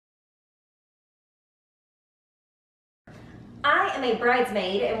I am a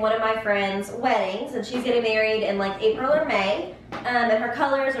bridesmaid in one of my friend's weddings, and she's getting married in like April or May. And her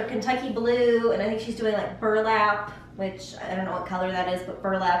colors are Kentucky blue, and I think she's doing like burlap, which I don't know what color that is, but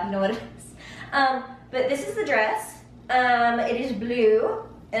burlap, you know what it is. But this is the dress. It is blue,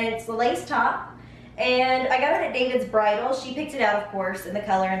 and it's the lace top. And I got it at David's Bridal. She picked it out, of course, in the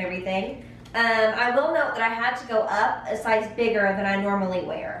color and everything. I will note that I had to go up a size bigger than I normally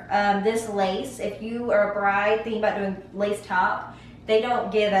wear. This lace, if you are a bride thinking about doing lace top, they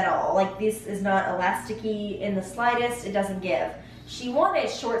don't give at all. Like, this is not elasticy in the slightest. It doesn't give. She wanted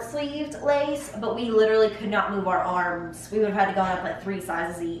short-sleeved lace, but we literally could not move our arms. We would have had to go up like 3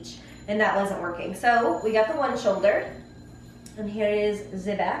 sizes each, and that wasn't working. So we got the one shoulder, and here is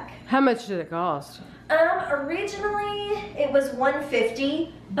the back. How much did it cost? Originally it was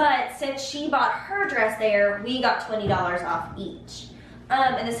 $150, but since she bought her dress there, we got $20 off each.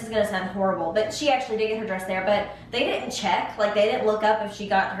 And this is gonna sound horrible, but she actually did get her dress there, but they didn't check, like they didn't look up if she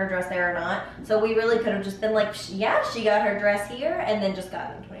got her dress there or not. So we really could have just been like, yeah, she got her dress here, and then just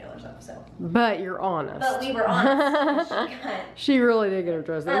gotten $20 off, so. But you're honest. But we were honest. She really did get her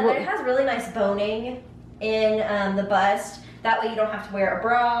dress there. But it has really nice boning in the bust. That way you don't have to wear a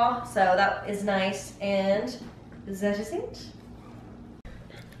bra, so that is nice. And is that just it?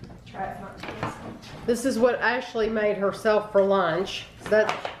 Try it, not too nice. This is what Ashley made herself for lunch.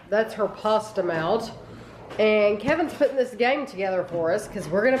 That's her pasta melt. And Kevin's putting this game together for us because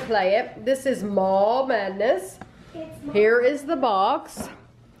we're going to play it. This is Mall Madness. Here is the box.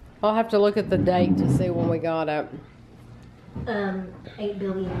 I'll have to look at the date to see when we got it. 8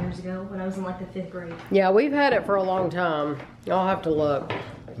 billion years ago when I was in like the 5th grade. Yeah, we've had it for a long time. I'll have to look.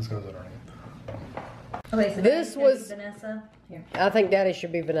 This goes underneath. Okay, so this was Vanessa. Here. I think Daddy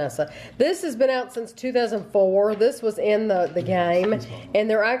should be Vanessa. This has been out since 2004. This was in the game, and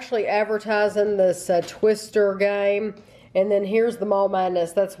they're actually advertising this Twister game. And then here's the Mall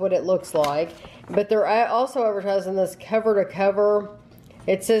Madness. That's what it looks like. But they're also advertising this cover to cover.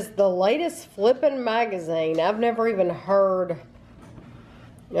 It says the latest flippin' magazine. I've never even heard.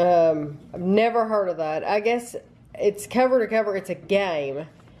 I've never heard of that. I guess it's cover to cover. It's a game,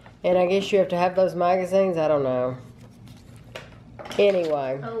 and I guess you have to have those magazines. I don't know.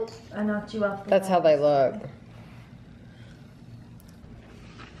 Anyway. Oh, I knocked you off the That's how they look.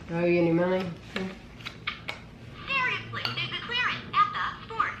 Owe you any money? Seriously, there's a clearance at the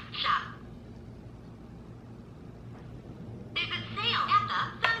sports shop. There's a sale at the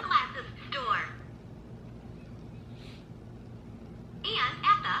sunglasses store. And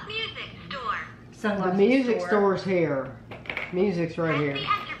at the music store. Sunglasses The music store's here. Music's right here. Press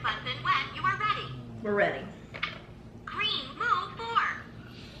the enter button when you are ready. We're ready. Green, move 4.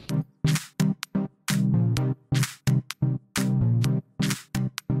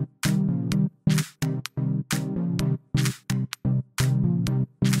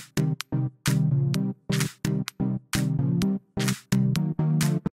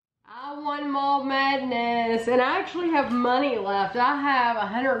 I won Mall Madness, and I actually have money left. I have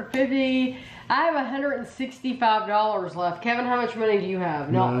 $165 left. Kevin, how much money do you have?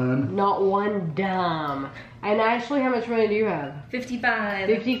 None. Not one dime. And Ashley, how much money do you have? 55.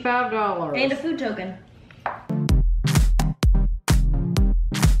 $55. And a food token.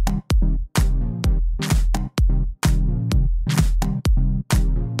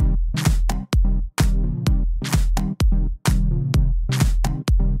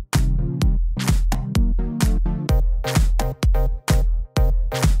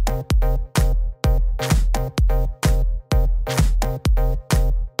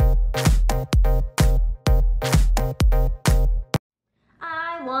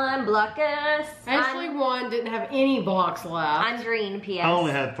 Blockus. Ashley won, didn't have any blocks left. I'm green, P.S. I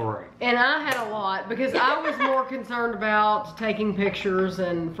only had 3. And I had a lot because I was more concerned about taking pictures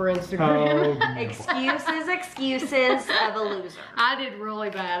and for Instagram. Oh. Excuses of a loser. I did really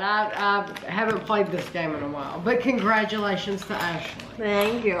bad. I haven't played this game in a while. But congratulations to Ashley.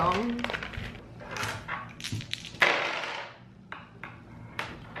 Thank you.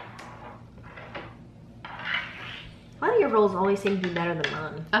 Why do your rolls always seem to be better than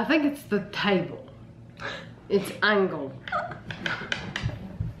mine? I think it's the table. It's angled.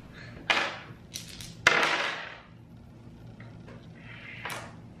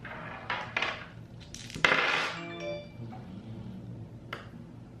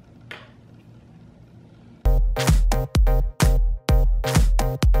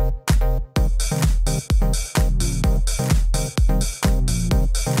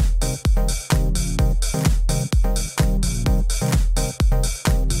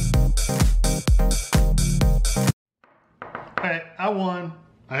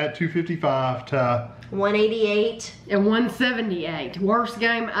 I had 255 to 188. And 178. Worst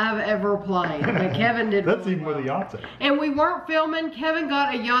game I've ever played. But Kevin did that's really even well. with a Yahtzee. And we weren't filming. Kevin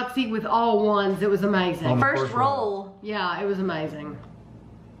got a Yahtzee with all ones. It was amazing. On the First roll. Yeah, it was amazing.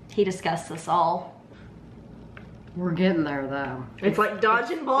 He discussed this all. We're getting there though. It's like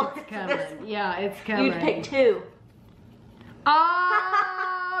dodging bullets. It's coming. Yeah, it's coming. You'd pick 2.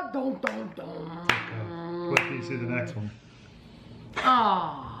 Ah, dum dum dum. Wait till you see the next one.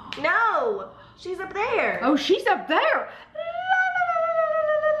 Oh. No, she's up there. Oh, she's up there.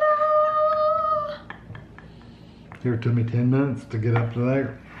 Here, it took me 10 minutes to get up to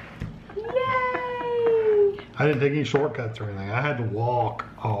there. Yay! I didn't take any shortcuts or anything. I had to walk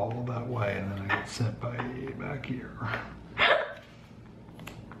all that way and then I got sent back here.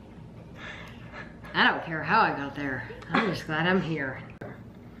 I don't care how I got there. I'm just glad I'm here.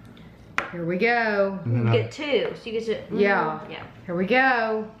 Here we go. And then You I, get 2, so you get to. Yeah. Yeah. Here we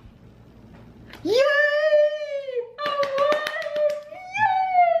go. Yay! I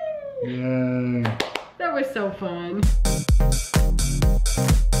won! Yay! yay. That was so fun.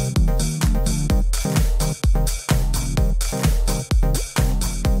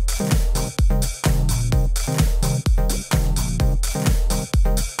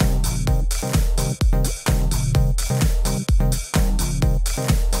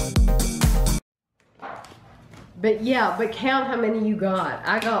 But yeah, but count how many you got.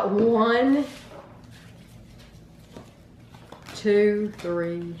 I got 1, 2,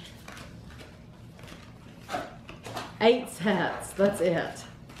 3, 8 sets. That's it.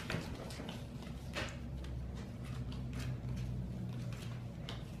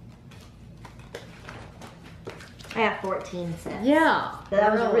 I have 14 cents. Yeah.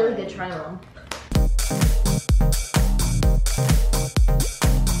 That was a really good try, Mom.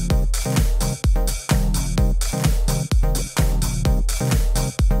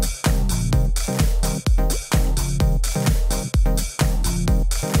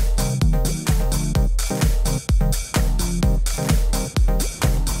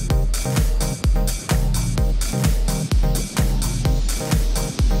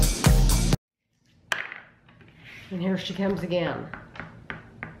 And here she comes again.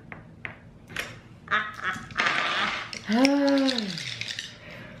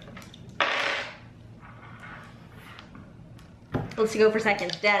 Let's go for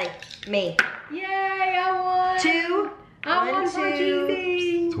seconds. Daddy, me. Yay, I won. 2. I won for 1, 2,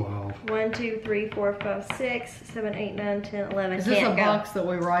 GC. 12. 1, 2, 3, 4, 5, 6, 7, 8, 9, 10, 11. Is this Can't a go. box that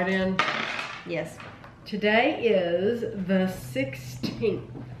we write in? Yes. Today is the 16th.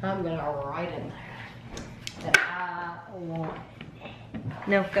 I'm gonna write in there that I want.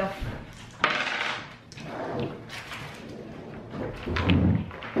 No, go.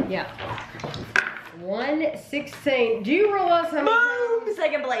 Yeah. 116. Do you realize how many? Boom!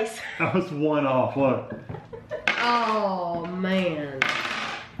 Second place. I was 1 off, look. Oh man.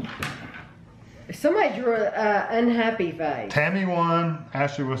 Somebody drew an unhappy face. Tammy won,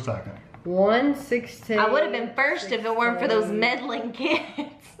 Ashley was second. 116. I would have been first if it weren't for those meddling kids.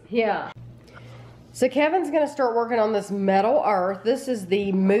 Yeah. So Kevin's gonna start working on this metal earth. This is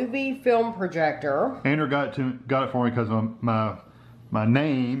the movie film projector. Andrew got it for me because my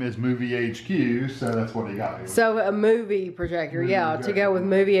name is Movie HQ, so that's what he got. So a movie projector, Movie yeah, to projector. go with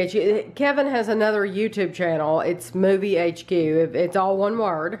Movie HQ. Kevin has another YouTube channel. It's Movie HQ. It's all one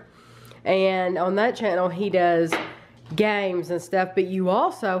word. And on that channel, he does games and stuff, but you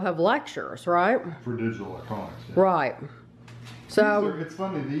also have lectures, right? For digital electronics. Yeah. Right. So, It's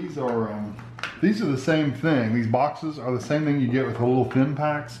funny, these are the same thing. These boxes are the same thing you get with the little thin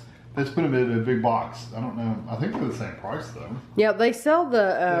packs. They just put them in a big box. I don't know. I think they're the same price though. yeah, they sell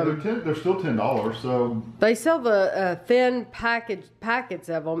Yeah, the they're still $10. So thin packets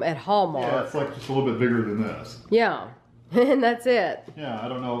of them at yeah, Hallmark. it's like just a little bit bigger than this. Yeah. And that's it. Yeah, I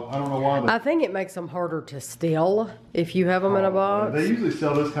don't know why. I think it makes them harder to steal if you have them in a box. They usually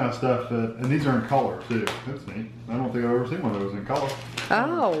sell this kind of stuff, and these are in color too. That's neat. I don't think I've ever seen one of those in color.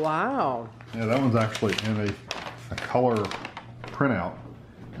 Oh, wow. Yeah, that one's actually in a color printout.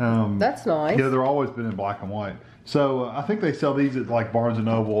 That's nice. Yeah, they're always been in black and white. So I think they sell these at like Barnes and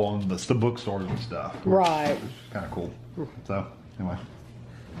Noble and the bookstores and stuff. Right. Which is kind of cool. So anyway,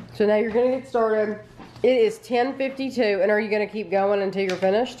 So now you're going to get started. It is 10:52, and are you going to keep going until you're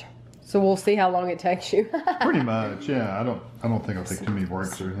finished? So we'll see how long it takes you. pretty much. Yeah, I don't think I'll take too many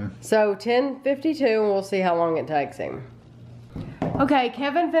breaks or anything. So 10:52, and we'll see how long it takes him. Okay,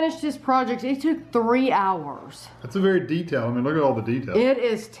 Kevin finished his project. It took 3 hours. That's a very detailed. I mean, look at all the details. It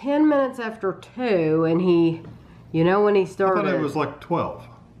is 10 minutes after 2, and he, you know when he I started. thought it was like 12.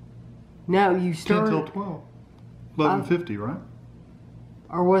 No, you 10 started. till 12. 11:50, right?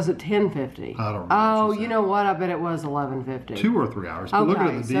 Or was it 10:50? I don't remember. Oh, you know what? I bet it was 11:50. 2 or 3 hours. But look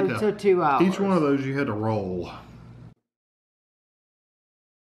at the detail. So 2 hours. Each one of those you had to roll.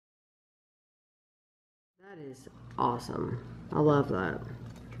 That is awesome. I love that.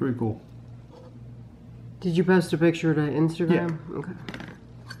 It's pretty cool. Did you post a picture to Instagram? Yeah. Okay.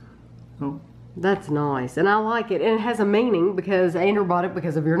 Oh. That's nice, and I like it, and it has a meaning because Andrew bought it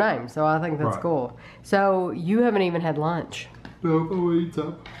because of your name, so I think that's Right. cool. So you haven't even had lunch. No, I'll eat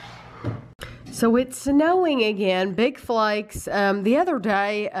some. So it's snowing again, big flakes. The other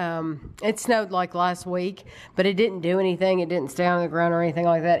day, it snowed like last week, but it didn't do anything. It didn't stay on the ground or anything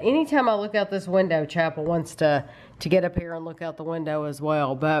like that. Anytime I look out this window, Chapel wants to get up here and look out the window as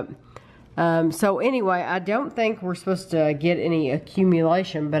well. But so anyway, I don't think we're supposed to get any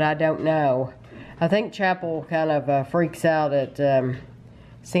accumulation, but I don't know. I think Chapel kind of freaks out at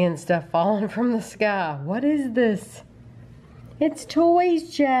seeing stuff falling from the sky. What is this? It's toys,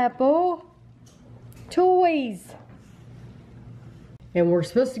 Chapel. Toys. And we're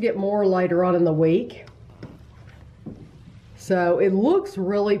supposed to get more later on in the week. So it looks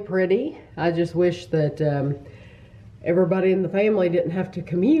really pretty. I just wish that everybody in the family didn't have to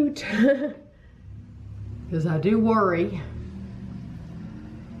commute. Because I do worry.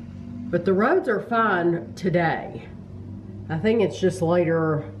 But the roads are fine today. I think it's just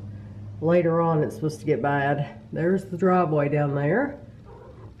later on it's supposed to get bad. There's the driveway down there.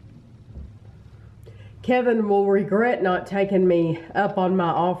 Kevin will regret not taking me up on my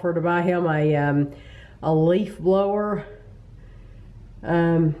offer to buy him a leaf blower.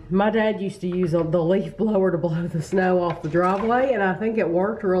 My dad used to use the leaf blower to blow the snow off the driveway, and I think it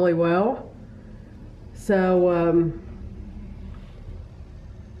worked really well. So,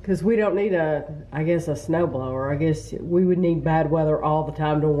 because we don't need I guess a snow blower. I guess we would need bad weather all the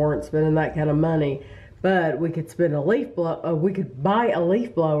time to warrant spending that kind of money. But we could spend we could buy a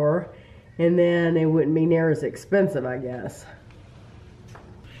leaf blower, and then it wouldn't be near as expensive, I guess.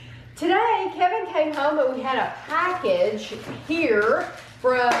 Today, Kevin came home and we had a package here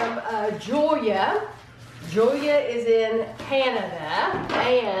from Julia. Julia is in Canada,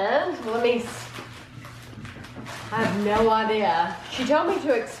 and I have no idea. She told me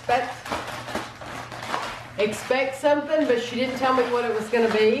to expect something, but she didn't tell me what it was going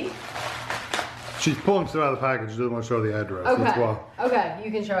to be. She's pulling stuff out of the package. She doesn't want to show the address. Okay. That's why. Okay, you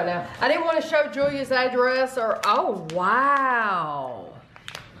can show it now. I didn't want to show Julia's address oh, wow.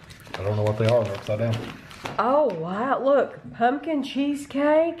 I don't know what they are. They're upside down. Oh, wow. Look, pumpkin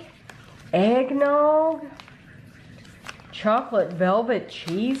cheesecake, eggnog, chocolate velvet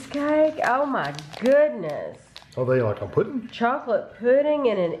cheesecake. Oh, my goodness. Are they like a pudding? Chocolate pudding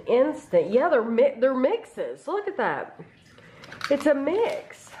in an instant. Yeah, they're mixes. Look at that. It's a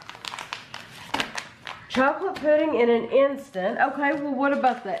mix. Chocolate pudding in an instant. Okay, well, what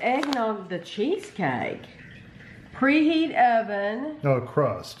about the eggnog, the cheesecake? Preheat oven. No,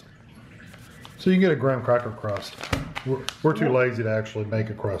 crust. So you can get a graham cracker crust. We're too lazy to actually make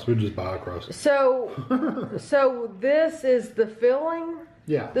a crust. We just buy a crust. So this is the filling?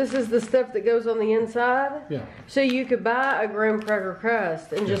 Yeah. This is the stuff that goes on the inside? Yeah. So you could buy a graham cracker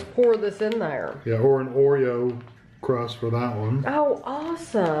crust and just pour this in there? Yeah, or an Oreo crust for that one. Oh,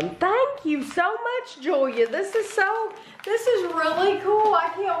 awesome. Thank you so much, Julia. This is really cool. I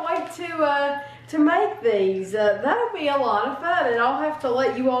can't wait to make these. That'll be a lot of fun, and I'll have to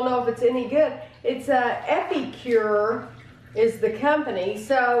let you all know if it's any good. It's Epicure is the company,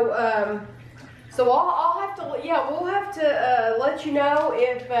 so I'll have to, we'll have to let you know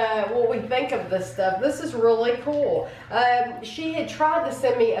if what we think of this stuff. This is really cool. She had tried to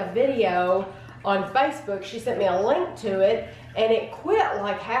send me a video on Facebook. She sent me a link to it, and it quit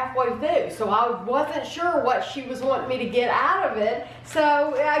like halfway through. So I wasn't sure what she was wanting me to get out of it.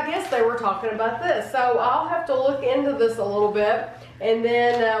 So I guess they were talking about this. So I'll have to look into this a little bit, and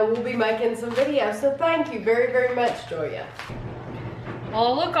then we'll be making some videos. So thank you very, very much, Julia.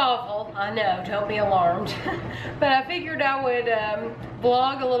 Well, I look awful, I know, don't be alarmed. But I figured I would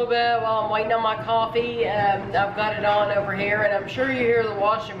vlog a little bit while I'm waiting on my coffee. I've got it on over here, and I'm sure you hear the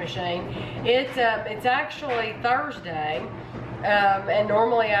washing machine. It's actually Thursday, and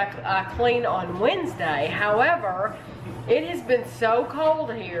normally I clean on Wednesday. However, it has been so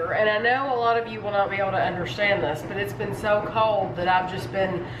cold here, and I know a lot of you will not be able to understand this, but it's been so cold that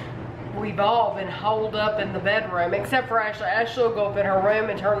we've all been holed up in the bedroom, except for Ashley. Ashley will go up in her room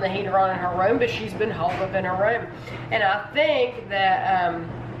and turn the heater on in her room, but she's been holed up in her room. And I think that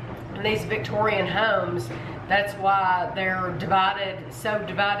these Victorian homes, that's why they're so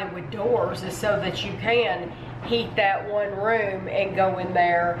divided with doors, is so that you can heat that one room and go in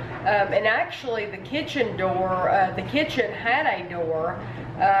there. And actually the kitchen door, the kitchen had a door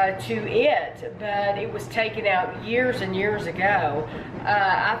to it, but it was taken out years and years ago.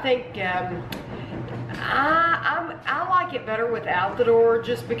 I think I like it better without the door,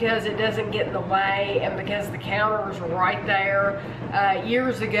 just because it doesn't get in the way and because the counter is right there.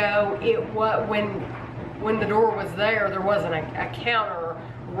 Years ago, when the door was there wasn't a counter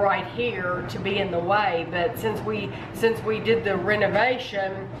right here to be in the way, but since we did the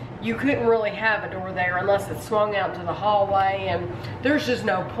renovation, you couldn't really have a door there unless it swung out to the hallway, and there's just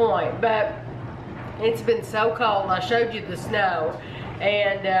no point. But it's been so cold. I showed you the snow,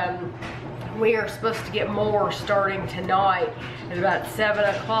 and we are supposed to get more starting tonight at about 7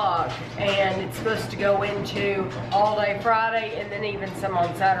 o'clock, and it's supposed to go into all day Friday and then even some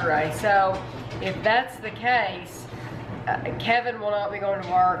on Saturday. So if that's the case, Kevin will not be going to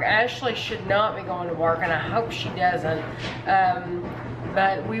work. Ashley should not be going to work, and I hope she doesn't.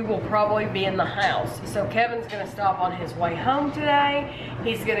 But we will probably be in the house. So Kevin's going to stop on his way home today.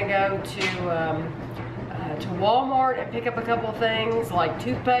 He's going to go to Walmart and pick up a couple of things like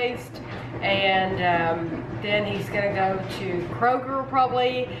toothpaste, and then he's going to go to Kroger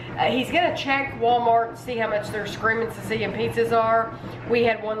probably. He's going to check Walmart and see how much their Screaming Sicilian pizzas are. We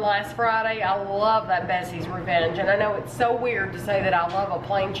had one last Friday. I love that Bessie's Revenge, and I know it's so weird to say that I love a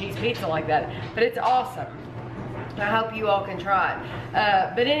plain cheese pizza like that, but it's awesome. I hope you all can try it.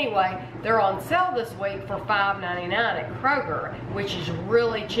 But anyway, they're on sale this week for $5.99 at Kroger, which is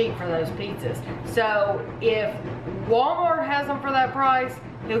really cheap for those pizzas. So if Walmart has them for that price,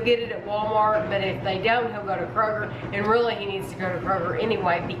 he'll get it at Walmart, but if they don't, he'll go to Kroger. And really, he needs to go to Kroger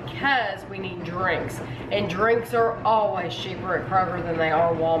anyway, because we need drinks. And drinks are always cheaper at Kroger than they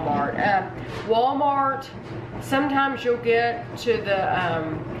are Walmart. Walmart, sometimes you'll get to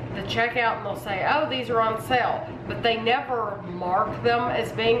the checkout and they'll say, oh, these are on sale, but they never mark them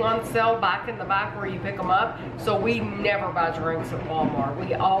as being on sale back in the back where you pick them up. So we never buy drinks at Walmart.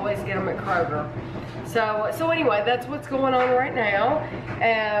 We always get them at Kroger. So anyway, that's what's going on right now.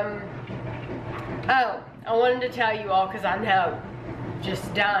 Oh, I wanted to tell you all, because I know,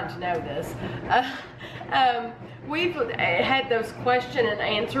 just dying to know this. We've had those question and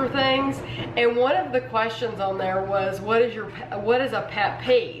answer things, and one of the questions on there was, what is a pet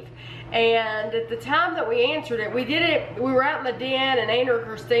peeve? And at the time that we answered it, we were out in the den, and Andrew and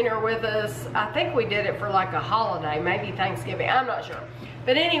Christina are with us. I think we did it for like a holiday, maybe Thanksgiving, I'm not sure.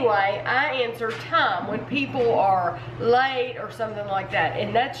 But anyway, I answered time, when people are late or something like that,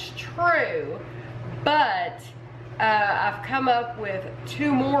 and that's true, but I've come up with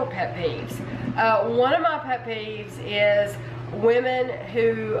 2 more pet peeves. One of my pet peeves is women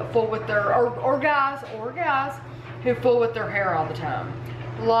who fool with their, or guys who fool with their hair all the time.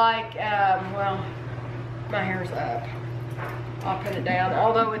 Like, well, my hair's up. I'll put it down,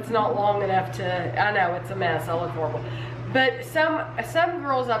 although it's not long enough to, I know it's a mess, I look horrible. But some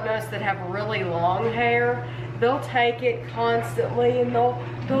girls I've noticed that have really long hair, they'll take it constantly and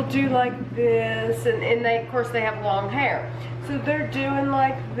they'll do like this, and they, of course, they have long hair. So they're doing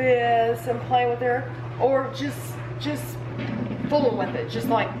like this and playing with their, or just fooling with it, just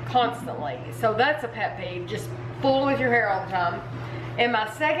like constantly. So that's a pet peeve, just fooling with your hair all the time. And my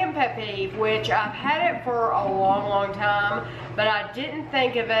second pet peeve, which I've had it for a long, long time, but I didn't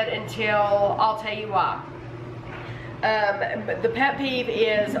think of it until, I'll tell you why. The pet peeve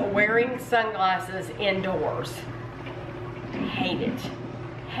is wearing sunglasses indoors. Hate it.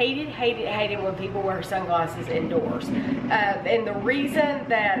 Hate it, hate it, hate it when people wear sunglasses indoors. And the reason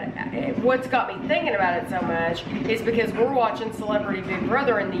that, what's got me thinking about it so much is because we're watching Celebrity Big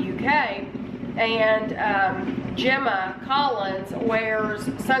Brother in the UK, and Gemma Collins wears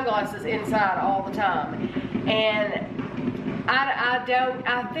sunglasses inside all the time. And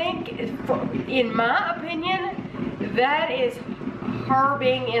I think, in my opinion, that is her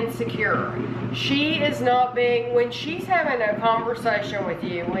being insecure. She is not being, when she's having a conversation with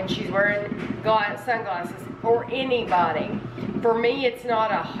you, when she's wearing sunglasses, or anybody, for me it's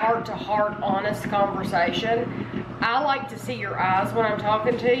not a heart-to-heart honest conversation. I like to see your eyes when I'm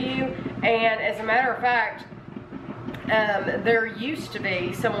talking to you, and as a matter of fact, there used to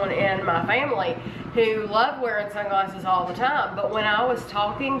be someone in my family who loved wearing sunglasses all the time, but when I was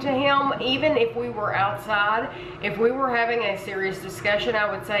talking to him, even if we were outside, if we were having a serious discussion, I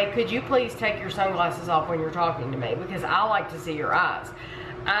would say, could you please take your sunglasses off when you're talking to me, because I like to see your eyes.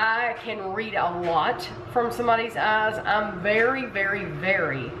 I can read a lot from somebody's eyes. I'm very, very,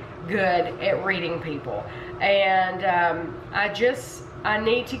 very good at reading people, and I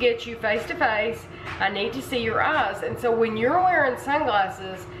need to get you face to face. I need to see your eyes. And so when you're wearing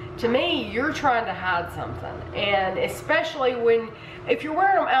sunglasses, to me, you're trying to hide something. And especially when if you're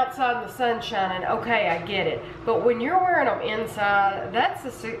wearing them outside in the sun shining, okay, I get it. But when you're wearing them inside, that's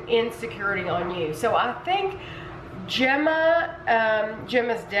the insecurity on you. So I think Gemma's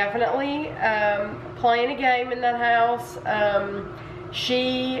definitely playing a game in that house.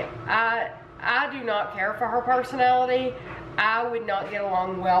 I do not care for her personality. I would not get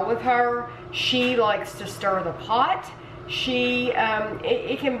along well with her. She likes to stir the pot.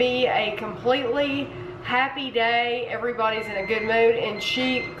 It can be a completely happy day, everybody's in a good mood, and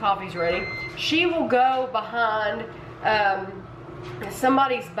coffee's ready. She will go behind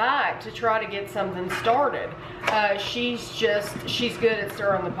somebody's back to try to get something started. She's good at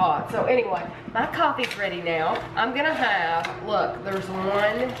stirring the pot. So anyway, my coffee's ready now. I'm gonna have, look, there's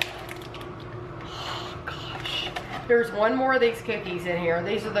one more of these cookies in here.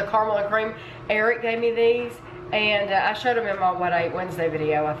 These are the caramel and cream. Eric gave me these, and I showed them in my What I Ate Wednesday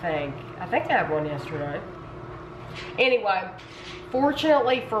video, I think. I had one yesterday. Anyway,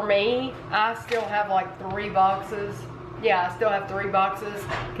 fortunately for me, I still have like 3 boxes. Yeah, I still have 3 boxes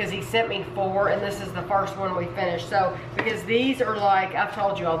because he sent me 4, and this is the first one we finished. So, because these are like, I've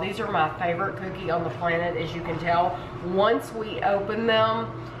told you all, these are my favorite cookie on the planet, as you can tell. Once we open them,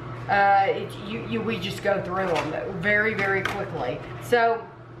 we just go through them very, very quickly. So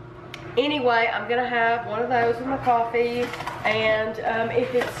anyway, I'm gonna have one of those with my coffee, and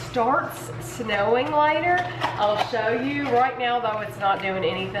if it starts snowing later, I'll show you. Right now though, it's not doing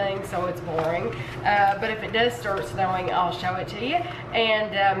anything, so it's boring, but if it does start snowing, I'll show it to you.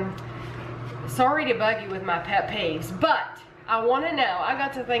 And sorry to bug you with my pet peeves, but I want to know, I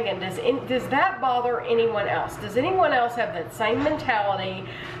got to thinking, does that bother anyone else? Does anyone else have that same mentality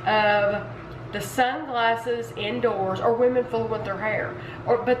of the sunglasses indoors, or women fooling with their hair?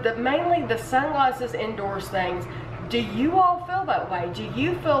 But mainly the sunglasses indoors things, do you all feel that way? Do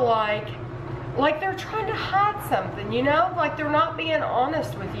you feel like they're trying to hide something, you know? Like they're not being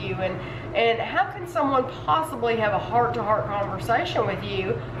honest with you, and how can someone possibly have a heart-to-heart conversation with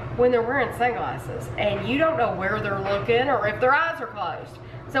you when they're wearing sunglasses and you don't know where they're looking or if their eyes are closed?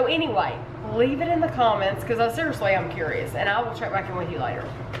 So anyway, leave it in the comments, because I'm curious, and I will check back in with you later.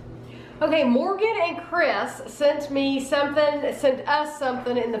 Okay, Morgan and Chris sent us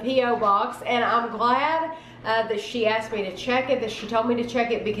something in the P.O. box, and I'm glad that she asked me to check it, that she told me to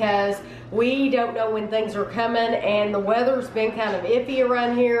check it, because we don't know when things are coming, and the weather's been kind of iffy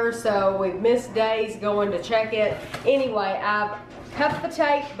around here, so we've missed days going to check it. Anyway, I've cut the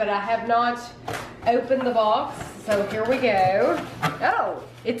tape, but I have not opened the box, so here we go. Oh,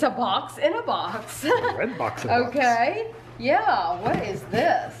 it's a box in a box. Red box in a box. Okay. Yeah, what is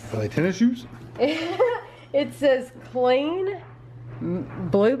this? Are they tennis shoes? It says clean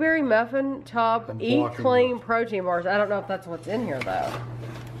blueberry muffin top, eat clean protein bars. I don't know if that's what's in here though.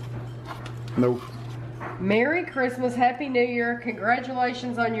 Nope. Merry Christmas, Happy New Year,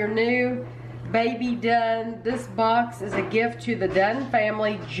 congratulations on your new baby Dunn. This box is a gift to the Dunn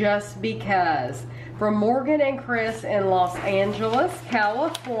family just because. From Morgan and Chris in Los Angeles,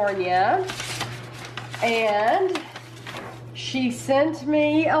 California. And she sent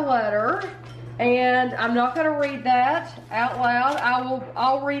me a letter, and I'm not going to read that out loud.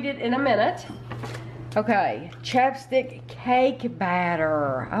 I'll read it in a minute. Okay, chapstick cake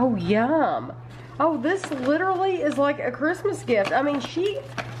batter. Oh, yum. Oh, this literally is like a Christmas gift. I mean,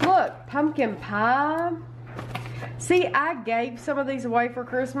 look, pumpkin pie. See, I gave some of these away for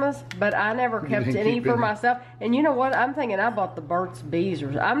Christmas, but I never kept any for myself. And you know what? I'm thinking I bought the Burt's Bees,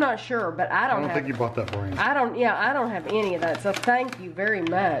 or I'm not sure, but I don't think you bought that brand. I don't have any of that, so thank you very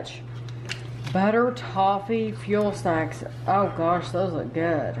much. Butter toffee fuel snacks. Oh gosh, those look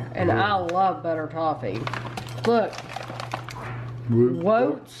good. And I love butter toffee. Look.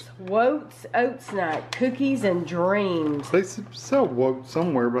 Woats oat snack, cookies and dreams. They sell Woats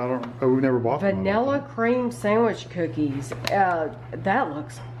somewhere, but we've never bought them. Vanilla cream sandwich cookies. That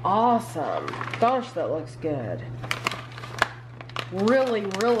looks awesome. Gosh, that looks good. Really,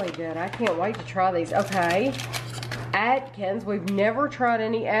 really good. I can't wait to try these. Okay. Atkins. We've never tried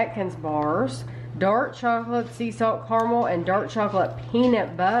any Atkins bars. Dark chocolate sea salt caramel and dark chocolate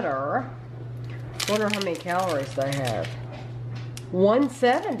peanut butter. Wonder how many calories they have.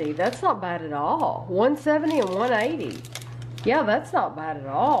 170, that's not bad at all. 170 and 180. Yeah, that's not bad at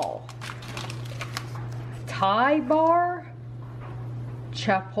all. Thai bar,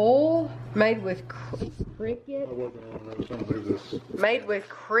 chapol, made with cricket. Made with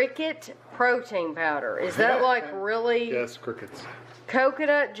cricket protein powder. Is that like really? Yes, crickets.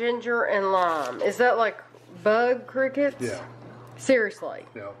 Coconut, ginger, and lime. Is that like bug crickets? Yeah. Seriously?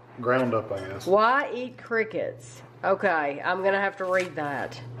 Yeah, ground up, I guess. Why eat crickets? Okay, I'm gonna have to read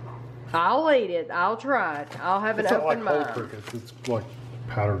that. I'll eat it. I'll try it. I'll have an It's not like open whole mind. crickets. It's like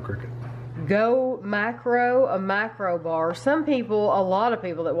powdered cricket. Go macro, a macro bar. Some people, a lot of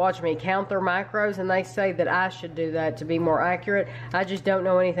people that watch me count their macros and they say that I should do that to be more accurate. I just don't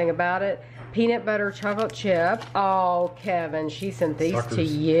know anything about it. Peanut butter chocolate chip. Oh, Kevin, she sent these to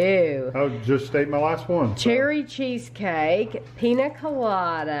Suckers. you. I just ate my last one. so- Cherry cheesecake, pina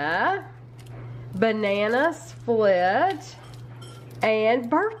colada, banana split, and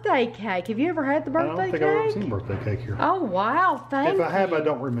birthday cake. Have you ever had the I don't birthday think I've ever cake? seen birthday cake here. Oh, wow. Thank If I have, you. I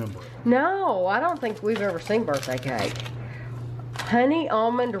don't remember it. No, I don't think we've ever seen birthday cake. Honey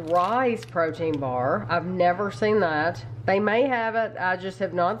almond rice protein bar. I've never seen that. They may have it. I just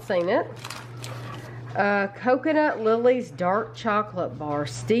have not seen it. Coconut Lily's dark chocolate bar.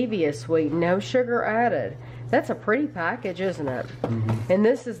 Stevia sweet. No sugar added. That's a pretty package, isn't it? Mm-hmm. And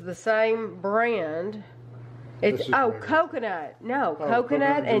this is the same brand. It's This is oh, regular. coconut. No, Oh,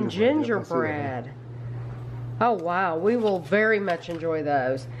 coconut and gingerbread. gingerbread. Oh wow, we will very much enjoy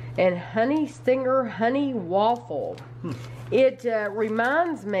those. And honey stinger honey waffle. It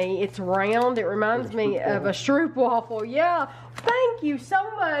reminds me, it's round, it reminds me of a Shroop waffle. Yeah, thank you so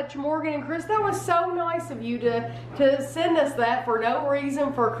much, Morgan and Chris. That was so nice of you to send us that for no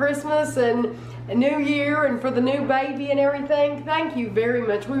reason, for Christmas and a New Year and for the new baby and everything. Thank you very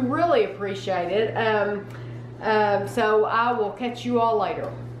much. We really appreciate it. So I will catch you all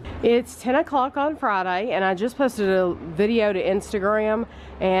later. It's 10 o'clock on Friday, and I just posted a video to Instagram,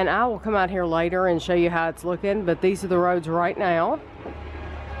 and I will come out here later and show you how it's looking, but these are the roads right now.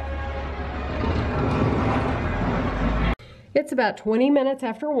 It's about 20 minutes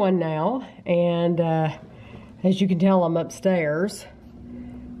after 1 now, and as you can tell, I'm upstairs,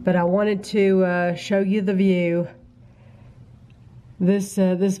 but I wanted to show you the view. This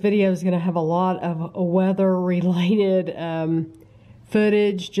video is going to have a lot of weather-related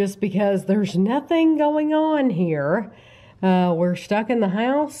footage just because there's nothing going on here. We're stuck in the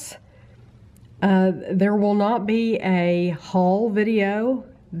house. There will not be a haul video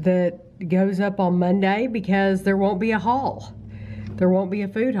that goes up on Monday because there won't be a haul. There won't be a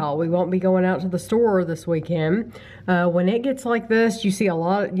food haul. We won't be going out to the store this weekend. When it gets like this, you see a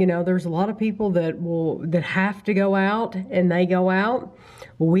lot, there's a lot of people that have to go out, and they go out.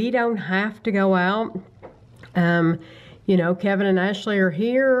 We don't have to go out. Kevin and Ashley are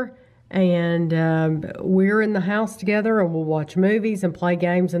here, and we're in the house together, and we'll watch movies and play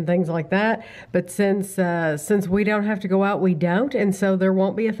games and things like that. But since we don't have to go out, we don't, and so there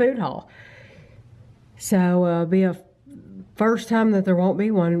won't be a food haul. So it'll be a first time that there won't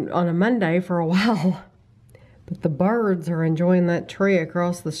be one on a Monday for a while. But the birds are enjoying that tree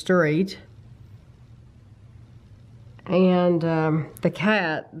across the street. And the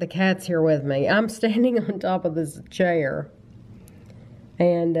cat's here with me. I'm standing on top of this chair,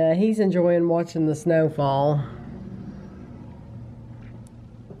 and he's enjoying watching the snow fall.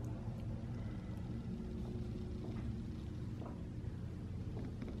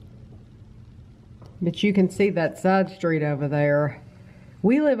 But you can see that side street over there.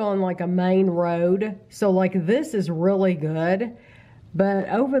 We live on like a main road, so like this is really good. But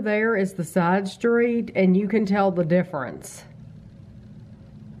over there is the side street, and you can tell the difference.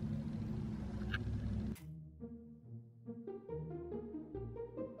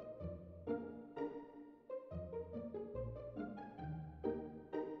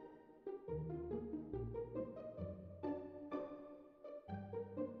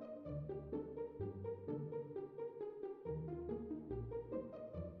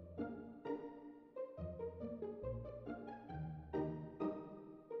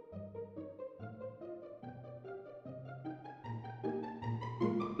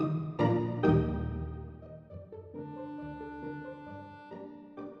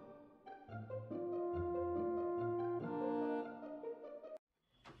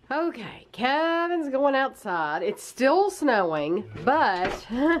 Okay, Kevin's going outside. It's still snowing, but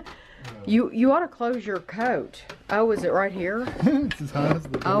you ought to close your coat. Oh, is it right here? It's as high as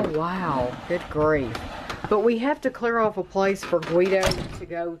the Oh, wow. Good grief. But we have to clear off a place for Guido to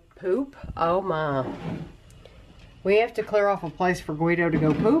go poop. Oh, my. We have to clear off a place for Guido to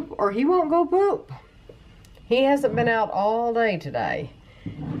go poop, or he won't go poop. He hasn't been out all day today.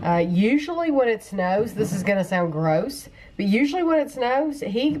 Usually when it snows, this is going to sound gross, but usually when it snows,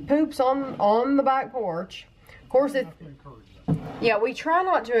 he poops on the back porch. Of course, yeah, we try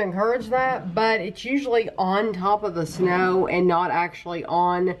not to encourage that, but it's usually on top of the snow and not actually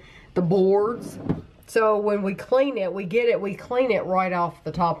on the boards. So when we clean it, we clean it right off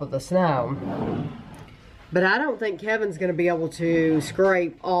the top of the snow. But I don't think Kevin's going to be able to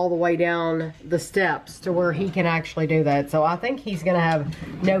scrape all the way down the steps to where he can actually do that. So I think he's going to have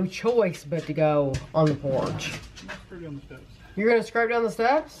no choice but to go on the porch. You're going to scrape down the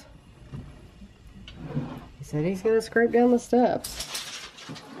steps? He said he's going to scrape down the steps.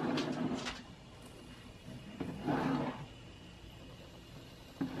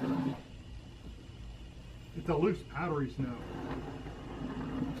 It's a loose powdery snow.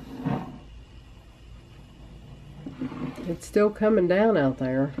 It's still coming down out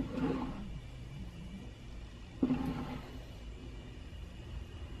there.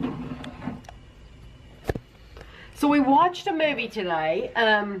 So we watched a movie today.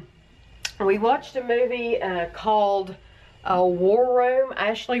 We watched a movie called War Room.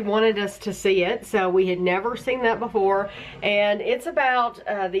 Ashley wanted us to see it, so we had never seen that before. And it's about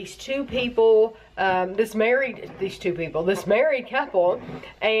these two people, this married couple,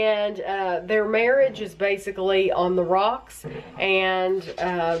 and their marriage is basically on the rocks, and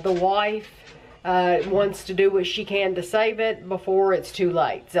the wife wants to do what she can to save it before it's too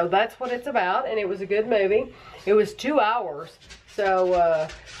late. So that's what it's about, and it was a good movie. It was 2 hours. So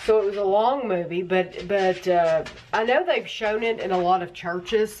it was a long movie, but I know they've shown it in a lot of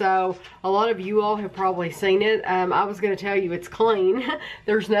churches, so a lot of you all have probably seen it. I was going to tell you it's clean.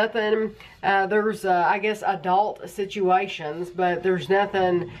 There's nothing, I guess, adult situations, but there's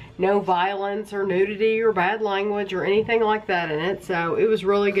nothing, no violence or nudity or bad language or anything like that in it, so it was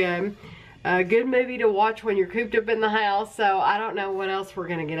really good. A good movie to watch when you're cooped up in the house, so I don't know what else we're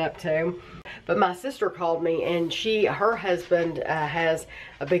going to get up to. But my sister called me, and her husband has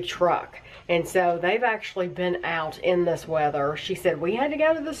a big truck. And so they've actually been out in this weather. She said, we had to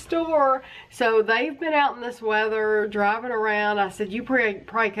go to the store. So they've been out in this weather, driving around. I said, you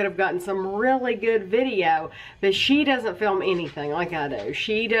probably could have gotten some really good video. But she doesn't film anything like I do.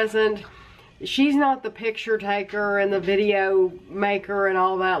 She's not the picture taker and the video maker and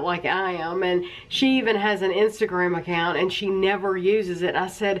all that like I am. And she even has an Instagram account and she never uses it. I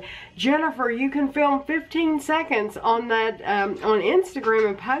said, Jennifer, you can film 15 seconds on that, on Instagram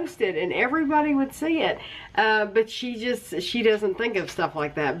and post it and everybody would see it. But she doesn't think of stuff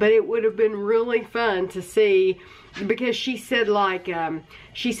like that. But it would have been really fun to see, because she said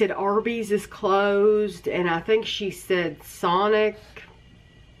she said Arby's is closed, and I think she said Sonic,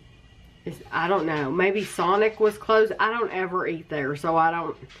 I don't know, maybe Sonic was closed. I don't ever eat there, so I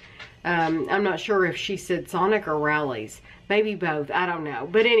don't, I'm not sure if she said Sonic or Rally's. Maybe both, I don't know.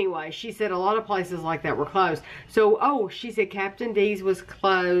 But anyway, she said a lot of places like that were closed. So, oh, she said Captain D's was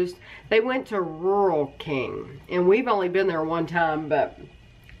closed. They went to Rural King, and we've only been there one time, but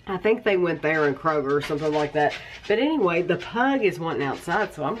I think they went there in Kroger or something like that. But anyway, the pug is wanting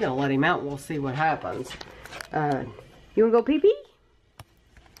outside, so I'm going to let him out and we'll see what happens. You want to go pee-pee?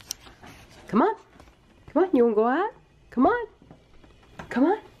 Come on. Come on. You want to go out? Come on. Come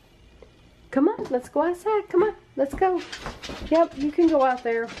on. Come on. Let's go outside. Come on. Let's go. Yep, you can go out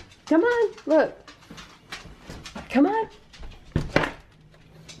there. Come on. Look. Come on.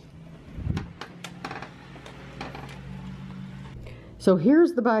 So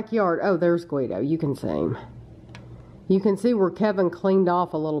here's the backyard. Oh, there's Guido. You can see him. You can see where Kevin cleaned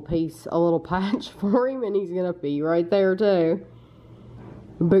off a little piece, a little patch for him, and he's going to pee right there too.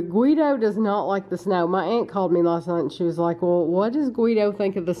 But Guido does not like the snow. My aunt called me last night and she was like, well, what does Guido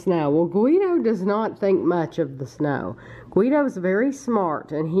think of the snow? Well, Guido does not think much of the snow. Guido's very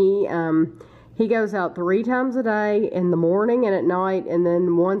smart, and he goes out 3 times a day, in the morning and at night, and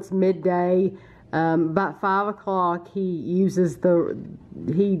then once midday, about 5 o'clock, he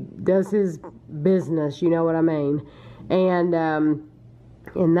does his business, you know what I mean? And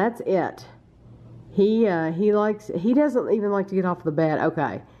that's it. He doesn't even like to get off the bed.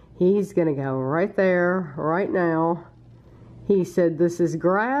 Okay, he's gonna go right there, right now. He said, this is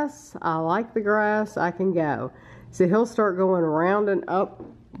grass, I like the grass, I can go. So he'll start going around and up.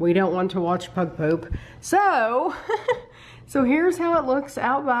 We don't want to watch pug poop. So, so here's how it looks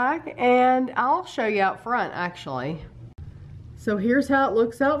out back, and I'll show you out front actually. So here's how it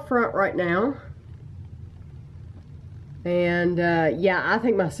looks out front right now. And yeah, I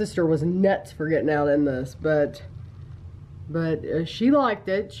think my sister was nuts for getting out in this, but she liked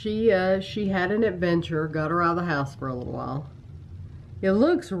it. She had an adventure, got her out of the house for a little while. It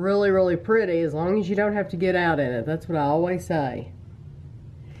looks really, really pretty as long as you don't have to get out in it. That's what I always say.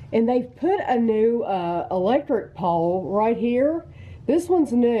 And they've put a new electric pole right here. This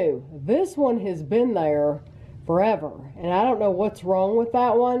one's new. This one has been there forever, and I don't know what's wrong with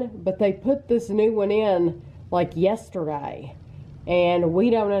that one, but they put this new one in like yesterday, and we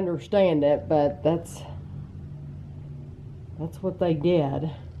don't understand it, but that's what they did.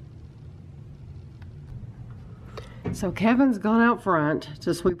 So Kevin's gone out front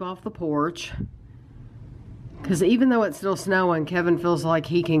to sweep off the porch. Because even though it's still snowing, Kevin feels like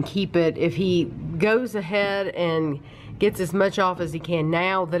he can keep it if he goes ahead and gets as much off as he can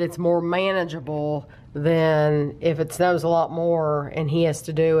now that it's more manageable than if it snows a lot more and he has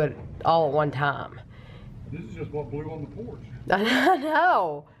to do it all at one time. This is just what blew on the porch. I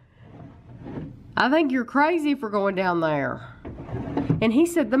know. I think you're crazy for going down there. And he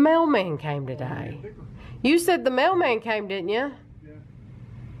said the mailman came today. You said the mailman came, didn't you?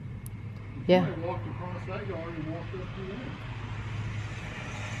 Yeah. I walked across that yard and walked up to there.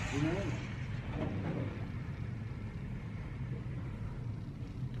 You know?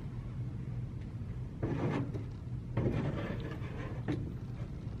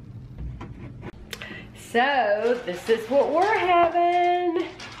 So, this is what we're having.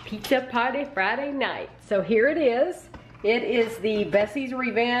 Pizza party Friday night. So here it is. It is the Bessie's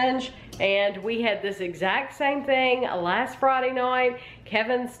Revenge, and we had this exact same thing last Friday night.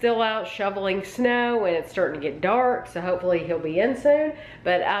 Kevin's still out shoveling snow and it's starting to get dark, so hopefully he'll be in soon.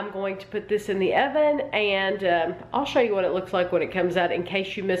 But I'm going to put this in the oven, and I'll show you what it looks like when it comes out in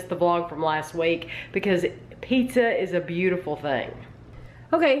case you missed the vlog from last week, because pizza is a beautiful thing.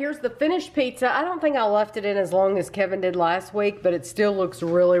 Okay, here's the finished pizza. I don't think I left it in as long as Kevin did last week, but it still looks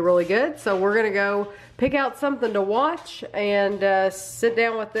really, really good. So we're gonna go pick out something to watch and sit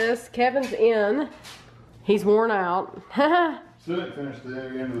down with this. Kevin's in. He's worn out. Still didn't finish the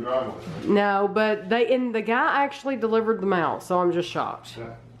end of the driveway. Right? No, but the guy actually delivered them out, so I'm just shocked.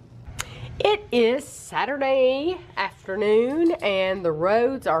 Yeah. It is Saturday afternoon and the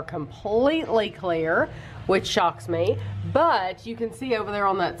roads are completely clear, which shocks me. But you can see over there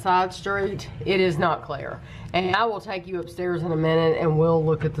on that side street, it is not clear. And I will take you upstairs in a minute and we'll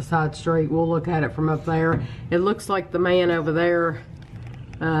look at the side street. We'll look at it from up there. It looks like the man over there,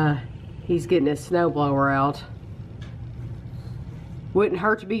 he's getting his snowblower out. Wouldn't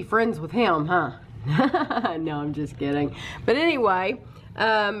hurt to be friends with him, huh? No, I'm just kidding. But anyway,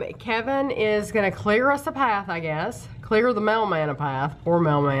 Kevin is gonna clear us a path, I guess. Clear the mailman a path, poor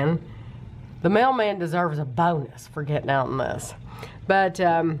mailman. The mailman deserves a bonus for getting out in this. But,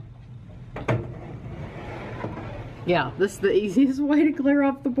 yeah, this is the easiest way to clear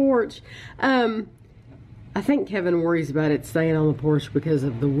off the porch. I think Kevin worries about it staying on the porch because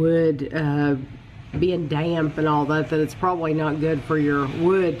of the wood being damp and all that, that it's probably not good for your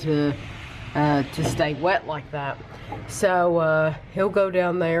wood to stay wet like that. So, he'll go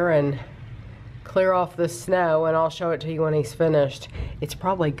down there and clear off the snow, and I'll show it to you when he's finished. It's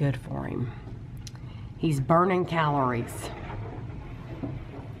probably good for him. He's burning calories.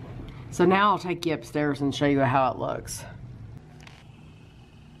 So now I'll take you upstairs and show you how it looks.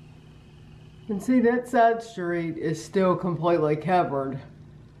 You can see that side street is still completely covered.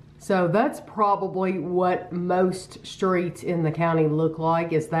 So that's probably what most streets in the county look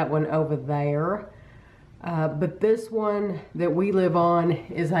like, is that one over there. But this one that we live on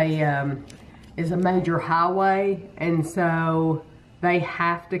is a major highway, and so they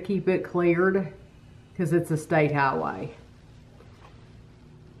have to keep it cleared because it's a state highway.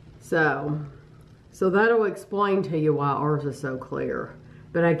 So that'll explain to you why ours is so clear.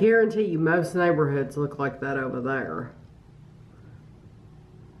 But I guarantee you most neighborhoods look like that over there.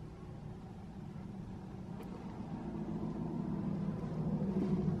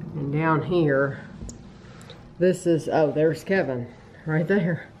 And down here, this is, oh, there's Kevin right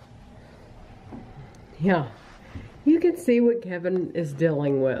there. Yeah, you can see what Kevin is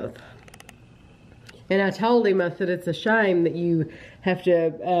dealing with. And I told him, I said, it's a shame that you have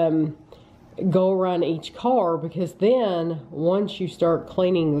to go around each car, because then once you start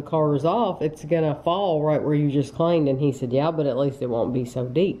cleaning the cars off, it's gonna fall right where you just cleaned. And he said, yeah, but at least it won't be so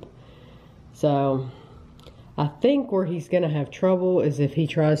deep. So I think where he's gonna have trouble is if he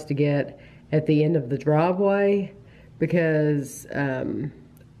tries to get at the end of the driveway, because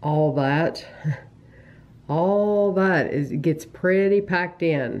all that gets pretty packed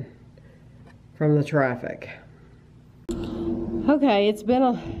in from the traffic. Okay, it's been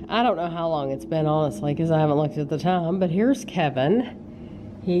I don't know how long it's been, honestly, because I haven't looked at the time, but here's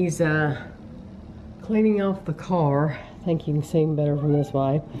Kevin. He's cleaning off the car. I think you can see him better from this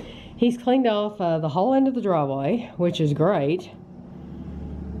way. He's cleaned off the whole end of the driveway, which is great,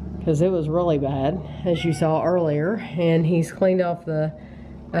 because it was really bad, as you saw earlier. And he's cleaned off the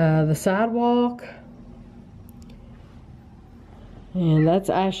sidewalk. And that's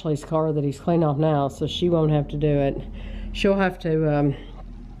Ashley's car that he's cleaned off now, so she won't have to do it. She'll have to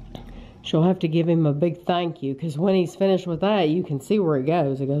give him a big thank you, because when he's finished with that, you can see where it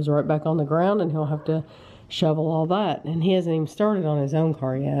goes. It goes right back on the ground, and he'll have to shovel all that. And he hasn't even started on his own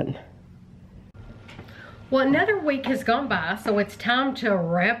car yet. Well, another week has gone by, so it's time to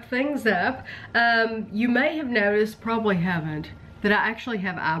wrap things up. You may have noticed, probably haven't, that I actually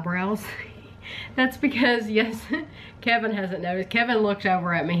have eyebrows. That's because, yes, Kevin hasn't noticed. Kevin looked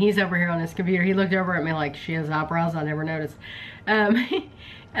over at me. He's over here on his computer. He looked over at me like, she has eyebrows. I never noticed.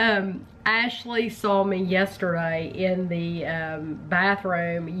 Ashley saw me yesterday in the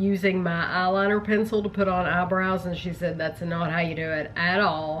bathroom using my eyeliner pencil to put on eyebrows, and she said, that's not how you do it at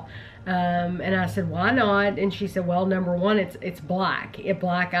all. And I said, why not? And she said, well, number one, it's black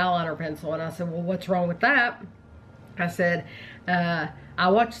eyeliner pencil. And I said, well, what's wrong with that? I said, I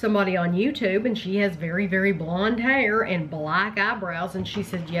watched somebody on YouTube and she has very, very blonde hair and black eyebrows. And she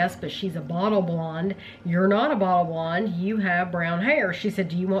said, yes, but she's a bottle blonde. You're not a bottle blonde. You have brown hair. She said,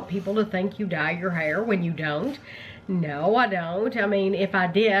 do you want people to think you dye your hair when you don't? No, I don't. I mean, if I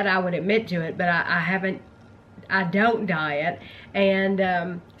did, I would admit to it, but I don't dye it.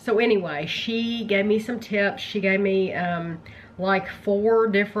 And so anyway, she gave me some tips. She gave me like 4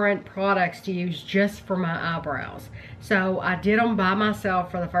 different products to use just for my eyebrows. So I did them by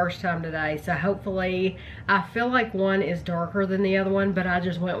myself for the first time today. So hopefully, I feel like one is darker than the other one, but I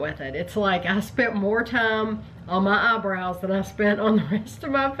just went with it. It's like I spent more time on my eyebrows than I spent on the rest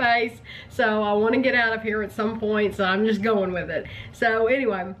of my face. So I want to get out of here at some point, so I'm just going with it. So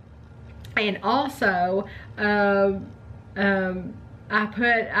anyway, and also, I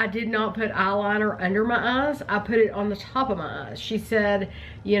did not put eyeliner under my eyes. I put it on the top of my eyes. She said,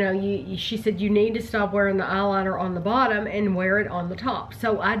 you know, she said you need to stop wearing the eyeliner on the bottom and wear it on the top.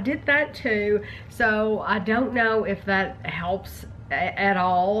 So I did that too. So I don't know if that helps at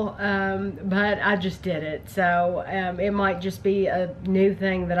all, but I just did it. So it might just be a new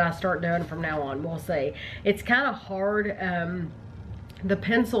thing that I start doing from now on. We'll see. It's kind of hard. The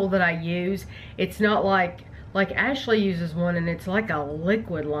pencil that I use, it's not like Ashley uses one and it's like a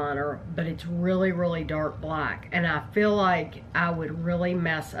liquid liner, but it's really, really dark black. And I feel like I would really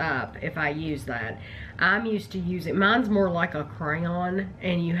mess up if I use that. I'm used to using, mine's more like a crayon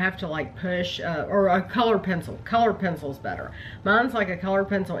and you have to like push, or a color pencil. Color pencil's better. Mine's like a color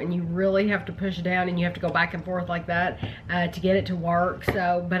pencil and you really have to push down and you have to go back and forth like that to get it to work.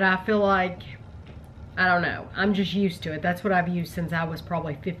 So, but I feel like, I don't know. I'm just used to it. That's what I've used since I was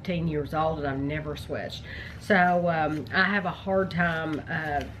probably 15 years old and I've never switched. So I have a hard time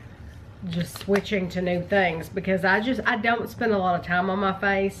just switching to new things because I don't spend a lot of time on my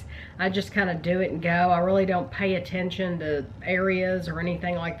face. I just kind of do it and go. I really don't pay attention to areas or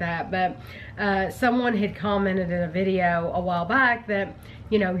anything like that. But someone had commented in a video a while back that,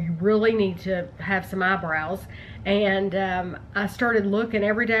 you know, you really need to have some eyebrows. And I started looking,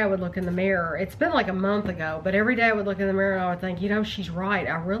 every day I would look in the mirror. It's been like a month ago, but every day I would look in the mirror and I would think, you know, she's right.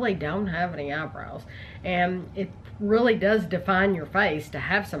 I really don't have any eyebrows. And it really does define your face to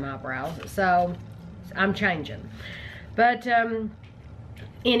have some eyebrows. So I'm changing. But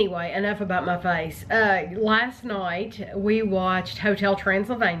anyway, enough about my face. Last night we watched Hotel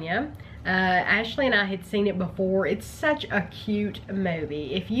Transylvania. Ashley and I had seen it before. It's such a cute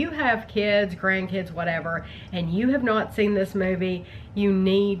movie. If you have kids, grandkids, whatever, and you have not seen this movie, you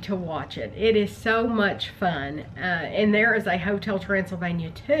need to watch it. It is so much fun. And there is a Hotel Transylvania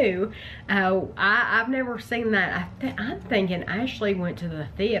 2. I've never seen that. I'm thinking Ashley went to the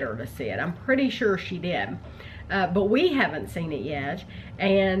theater to see it. I'm pretty sure she did. But we haven't seen it yet.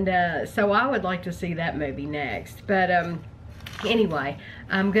 And so I would like to see that movie next. But anyway,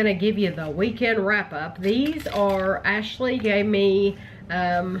 I'm gonna give you the weekend wrap up. These are, Ashley gave me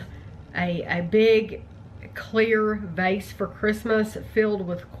a big clear vase for Christmas filled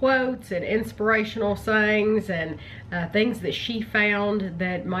with quotes and inspirational sayings and things that she found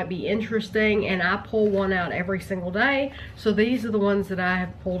that might be interesting, and I pull one out every single day. So these are the ones that I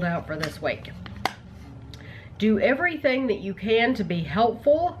have pulled out for this week. Do everything that you can to be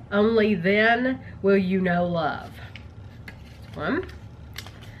helpful, only then will you know love. One.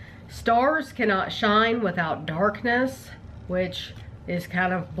 Stars cannot shine without darkness, which is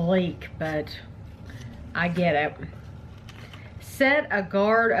kind of bleak, but I get it. Set a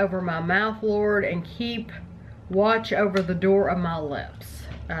guard over my mouth, Lord, and keep watch over the door of my lips.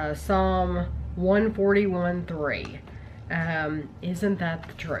 Psalm 141:3. Isn't that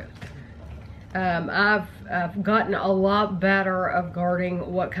the truth? I've gotten a lot better of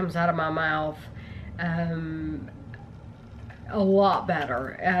guarding what comes out of my mouth. A lot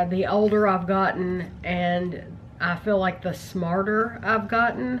better. The older I've gotten, and I feel like the smarter I've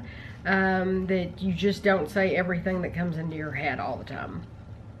gotten, that you just don't say everything that comes into your head all the time.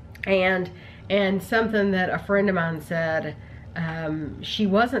 And something that a friend of mine said, she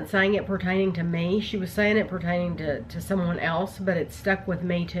wasn't saying it pertaining to me, she was saying it pertaining to someone else, but it stuck with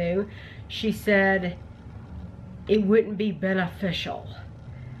me too. She said, it wouldn't be beneficial.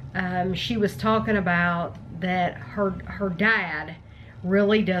 She was talking about that her dad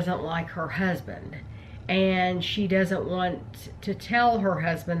really doesn't like her husband, and she doesn't want to tell her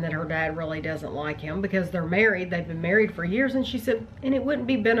husband that her dad really doesn't like him because they're married. They've been married for years, and she said, and it wouldn't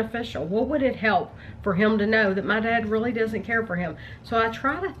be beneficial. What would it help for him to know that my dad really doesn't care for him? So I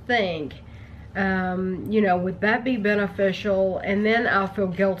try to think, you know, would that be beneficial? And then I'll feel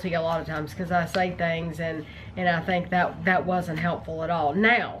guilty a lot of times because I say things and I think that wasn't helpful at all.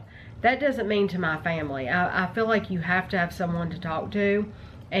 Now, that doesn't mean to my family. I feel like you have to have someone to talk to.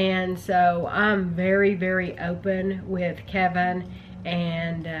 And so I'm very, very open with Kevin,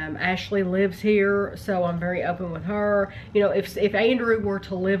 and Ashley lives here, so I'm very open with her. You know, if Andrew were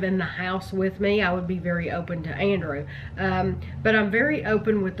to live in the house with me, I would be very open to Andrew. But I'm very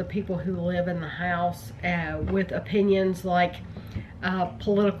open with the people who live in the house with opinions like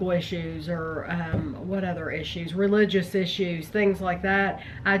political issues or what other issues, religious issues, things like that.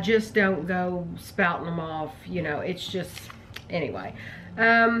 I just don't go spouting them off, you know. It's just, anyway.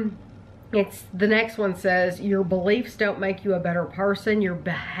 It's the next one says, your beliefs don't make you a better person, your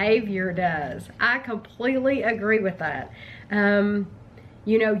behavior does. I completely agree with that. You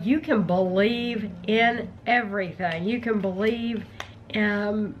know, you can believe in everything. You can believe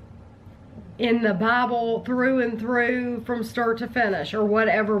in the Bible through and through from start to finish, or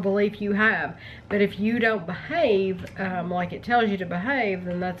whatever belief you have. But if you don't behave like it tells you to behave,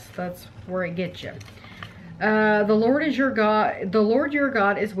 then that's where it gets you. The Lord is your God. The Lord your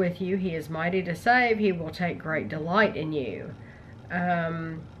God is with you. He is mighty to save. He will take great delight in you.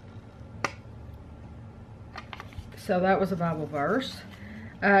 So that was a Bible verse.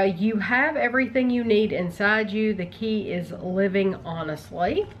 You have everything you need inside you. The key is living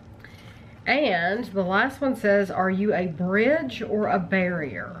honestly. And the last one says, are you a bridge or a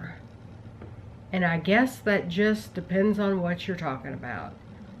barrier? And I guess that just depends on what you're talking about.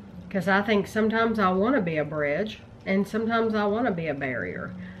 Because I think sometimes I want to be a bridge, and sometimes I want to be a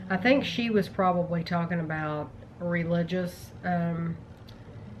barrier. I think she was probably talking about religious,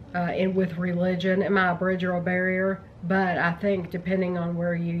 with religion. Am I a bridge or a barrier? But I think depending on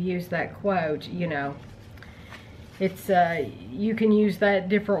where you use that quote, you know, it's you can use that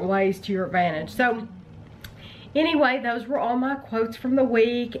different ways to your advantage. So anyway, those were all my quotes from the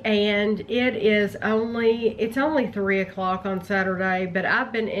week, and it's only 3 o'clock on Saturday, but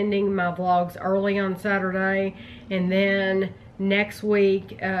I've been ending my vlogs early on Saturday, and then next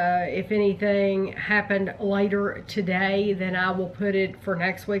week, if anything happened later today, then I will put it for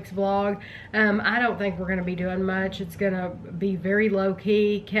next week's vlog. I don't think we're going to be doing much. It's going to be very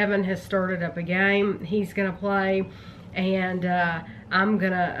low-key. Kevin has started up a game he's going to play, and I'm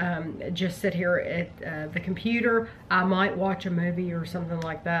gonna just sit here at the computer. I might watch a movie or something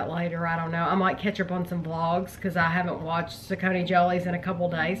like that later. I don't know. I might catch up on some vlogs because I haven't watched Saucony Jellies in a couple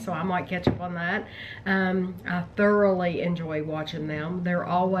days, so I might catch up on that. I thoroughly enjoy watching them. They're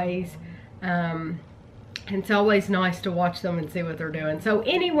always it's always nice to watch them and see what they're doing. So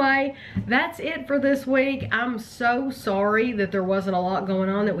anyway, that's it for this week. I'm so sorry that there wasn't a lot going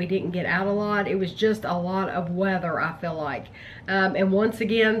on, that we didn't get out a lot. It was just a lot of weather, I feel like. And once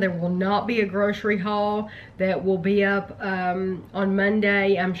again, there will not be a grocery haul that will be up on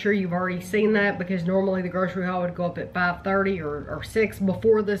Monday. I'm sure you've already seen that, because normally the grocery haul would go up at 5:30 or 6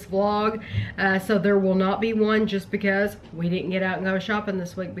 before this vlog. So there will not be one, just because we didn't get out and go shopping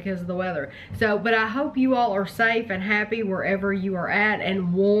this week because of the weather. So, but I hope you all are safe and happy wherever you are at,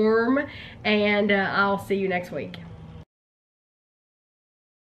 and warm, and I'll see you next week.